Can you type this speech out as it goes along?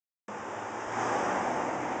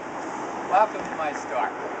Welcome to my store.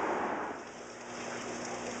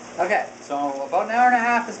 Okay, so about an hour and a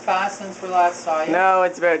half has passed since we last saw you. No,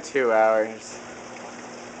 it's about 2 hours.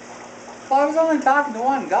 Well, I was only talking to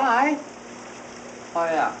one guy. Oh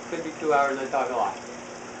yeah, could be 2 hours, I talk a lot.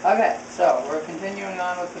 Okay, so we're continuing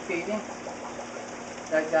on with the feeding.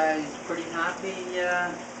 That guy is pretty happy. He's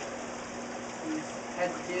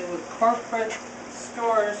had to deal with corporate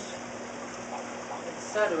stores,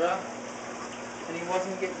 etc. And he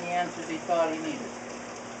wasn't getting the answers he thought he needed.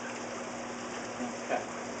 Okay.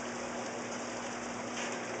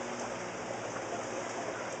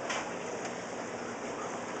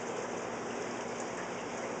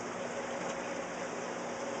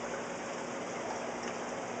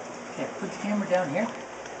 Okay, put the camera down here.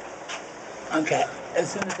 Okay,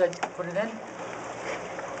 as soon as I put it in.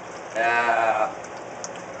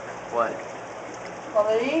 What? Well,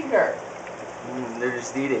 they're eager. They're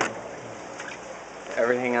just eating.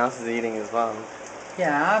 Everything else is eating as well.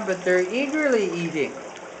 Yeah, but they're eagerly eating.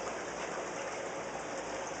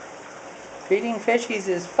 Feeding fishies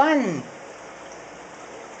is fun.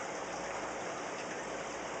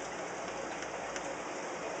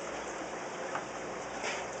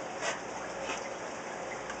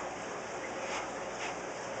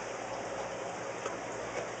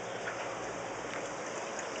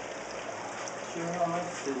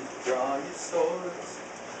 Draw your swords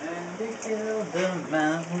and they kill the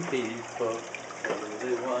mountain people.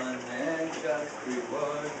 Only one and just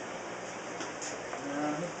reward.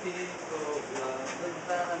 Mountain people love the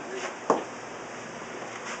valley.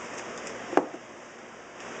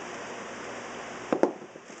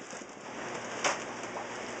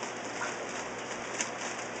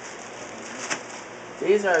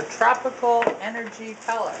 These are tropical energy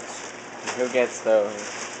pellets. Who gets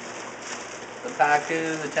those? The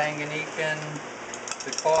Pacu, the Tanganyikan,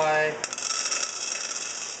 the Koi.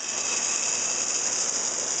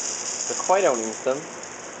 The koi don't eat them.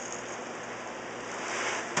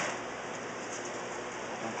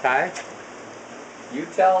 Okay. You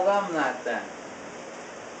tell them that then.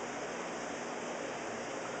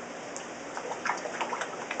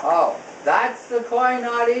 Oh, that's the koi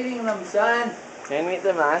not eating them, son. Didn't eat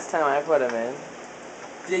them last time I put them in.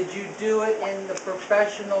 Did you do it in the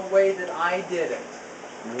professional way that I did it?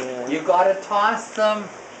 Yeah. You gotta toss them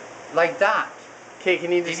like that. Okay,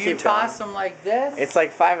 can you just If you keep toss going? them like this, It's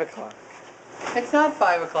like 5 o'clock. it's not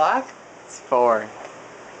 5 o'clock. It's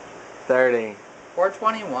 4:30.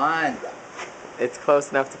 4:21. It's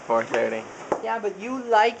close enough to 4:30. Yeah, but you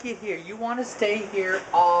like it here. You want to stay here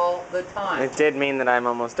all the time. It did mean that I'm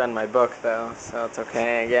almost done my book, though, so it's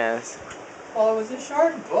okay, I guess. Well, it was a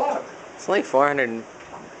short book. It's only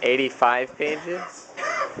 485 pages.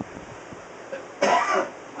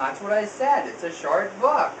 That's what I said. It's a short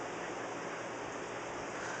book.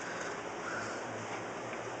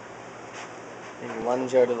 And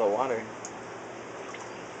lunge out of the water.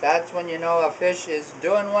 That's when you know a fish is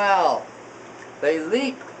doing well. They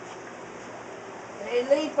leap. They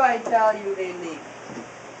leap, I tell you, they leap.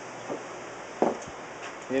 You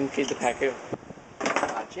didn't feed the Pacu.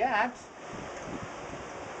 Not yet.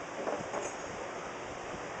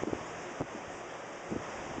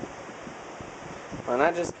 Why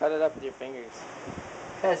not just cut it up with your fingers?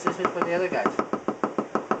 Yes, this is for the other guys.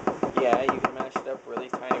 Yeah, you can mash it up really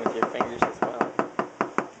tiny with your fingers as well.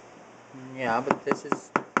 Yeah, but this is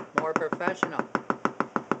more professional.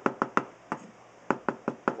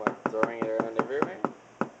 What, throwing it around everywhere?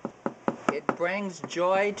 It brings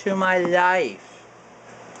joy to my life.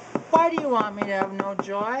 Why do you want me to have no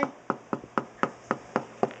joy?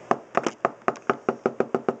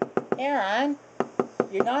 Aaron,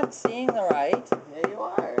 you're not seeing the right. Yeah, you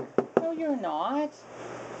are. No, you're not.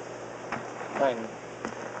 Fine.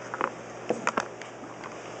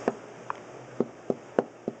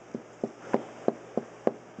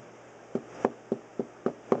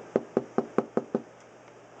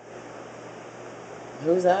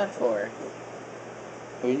 Who's that for?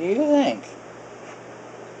 Who do you think?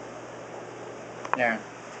 Aaron,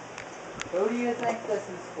 who do you think this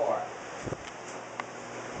is for?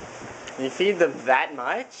 You feed them that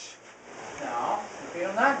much? No, you feed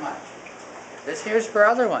them that much. This here's for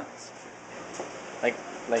other ones. Like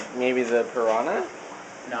maybe the piranha?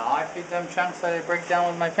 No, I feed them chunks that I break down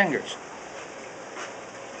with my fingers.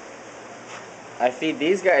 I feed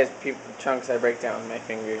these guys chunks I break down with my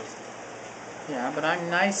fingers. Yeah, but I'm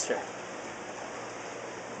nicer.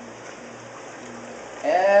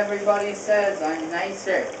 Everybody says I'm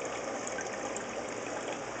nicer.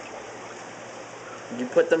 You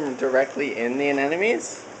put them directly in the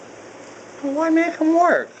anemones? Well, why make them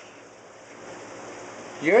work?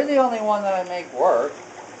 You're the only one that I make work.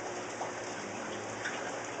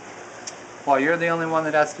 Well, you're the only one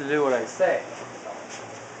that has to do what I say.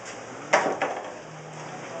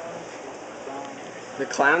 The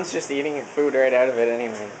clown's just eating your food right out of it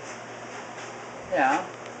anyway. Yeah.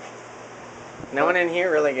 No one in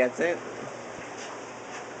here really gets it.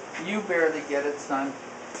 You barely get it, son.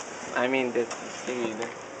 I mean, the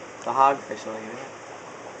hogfish will eat it.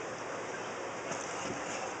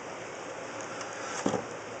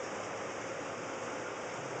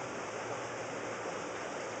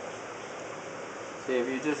 See, if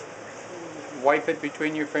you just wipe it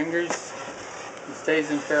between your fingers, it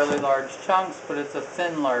stays in fairly large chunks, but it's a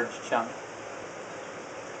thin large chunk.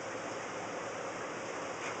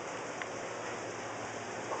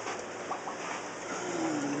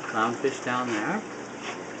 Clownfish down there.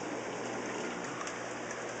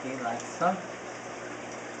 He likes some.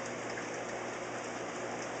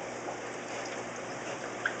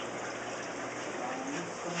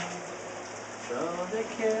 So they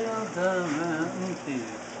killed the mountain deer.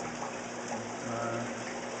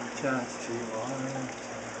 Just to warn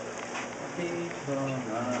people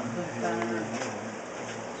of the fire.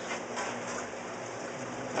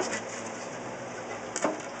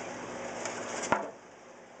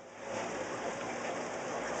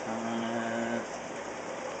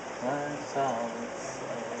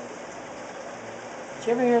 Did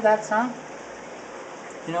you ever hear that song?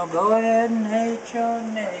 You know, go ahead and hate your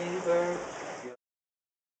neighbor.